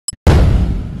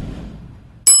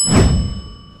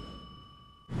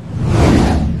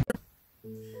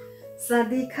สวัส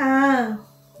ดีค่ะ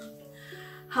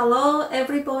Hello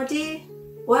everybody,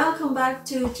 welcome back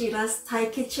to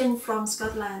jirasthaikitchen from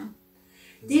Scotland.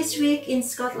 This week in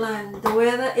Scotland, the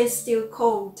weather is still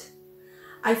cold.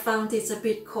 I found it a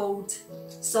bit cold,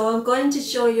 so I'm going to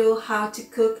show you how to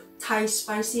cook Thai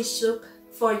spicy soup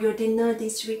for your dinner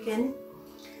this weekend.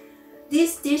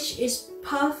 This dish is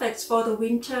perfect for the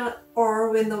winter or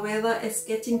when the weather is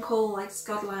getting cold like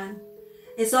Scotland.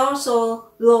 It's also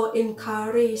low in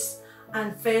calories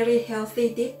and very healthy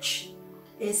dish.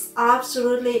 It's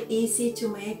absolutely easy to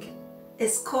make.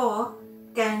 It's called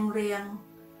Gaeng Liang,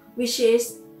 which is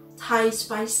Thai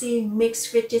spicy mixed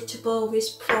vegetable with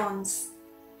prawns.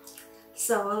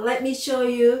 So let me show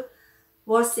you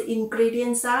what the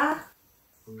ingredients are.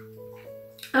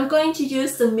 I'm going to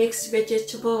use the mixed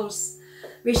vegetables,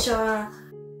 which are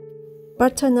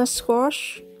butternut squash,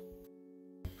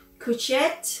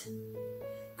 courgette.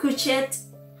 Courgette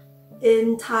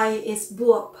in Thai is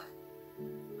buop.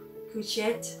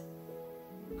 Courgette,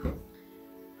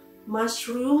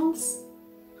 mushrooms,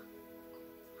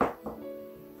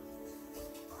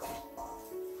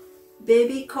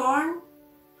 baby corn,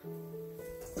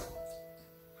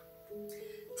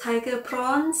 tiger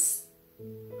prawns,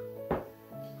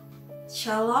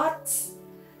 shallots.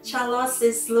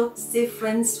 Shallots looks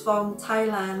different from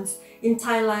Thailand. In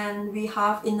Thailand we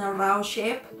have in a round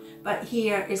shape, but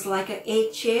here it's like an egg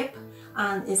shape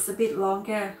and it's a bit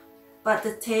longer. But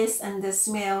the taste and the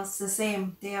smell is the same.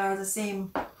 They are the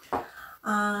same.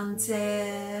 And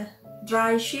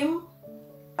dry shrimp,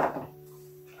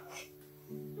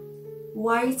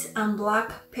 white and black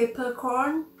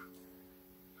peppercorn,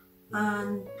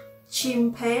 and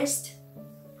shrimp paste,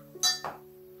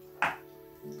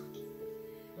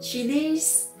 chillies,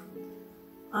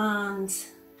 and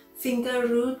finger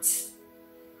roots.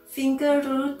 Finger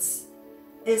roots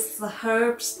is the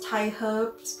herbs, Thai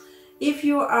herbs. If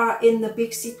you are in the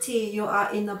big city, you are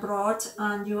in abroad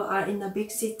and you are in a big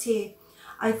city,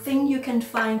 I think you can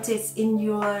find it in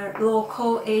your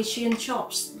local Asian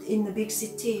shops in the big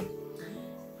city.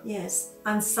 Yes,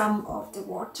 and some of the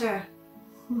water.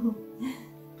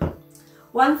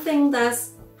 One thing that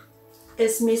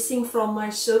is missing from my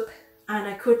soup and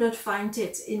I could not find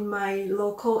it in my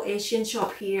local Asian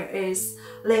shop here is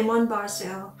lemon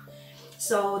basil.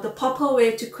 So the proper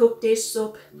way to cook this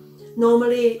soup,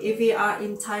 normally if we are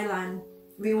in Thailand,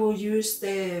 we will use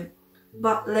the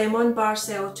lemon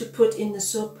basil to put in the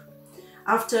soup.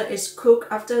 After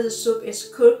the soup is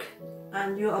cooked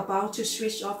and you're about to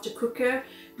switch off the cooker,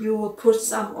 you will put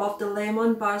some of the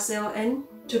lemon basil in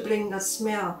to bring a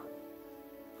smell.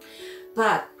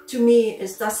 But to me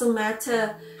it doesn't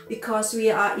matter because we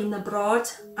are in abroad.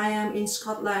 I am in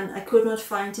Scotland. I could not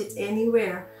find it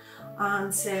anywhere,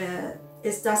 and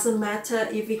it doesn't matter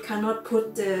if we cannot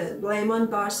put the lemon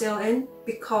basil in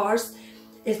because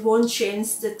it won't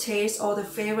change the taste or the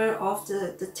flavor of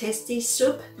the tasty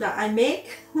soup that I make.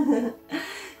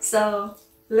 So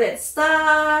let's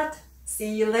start.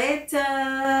 See you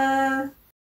later.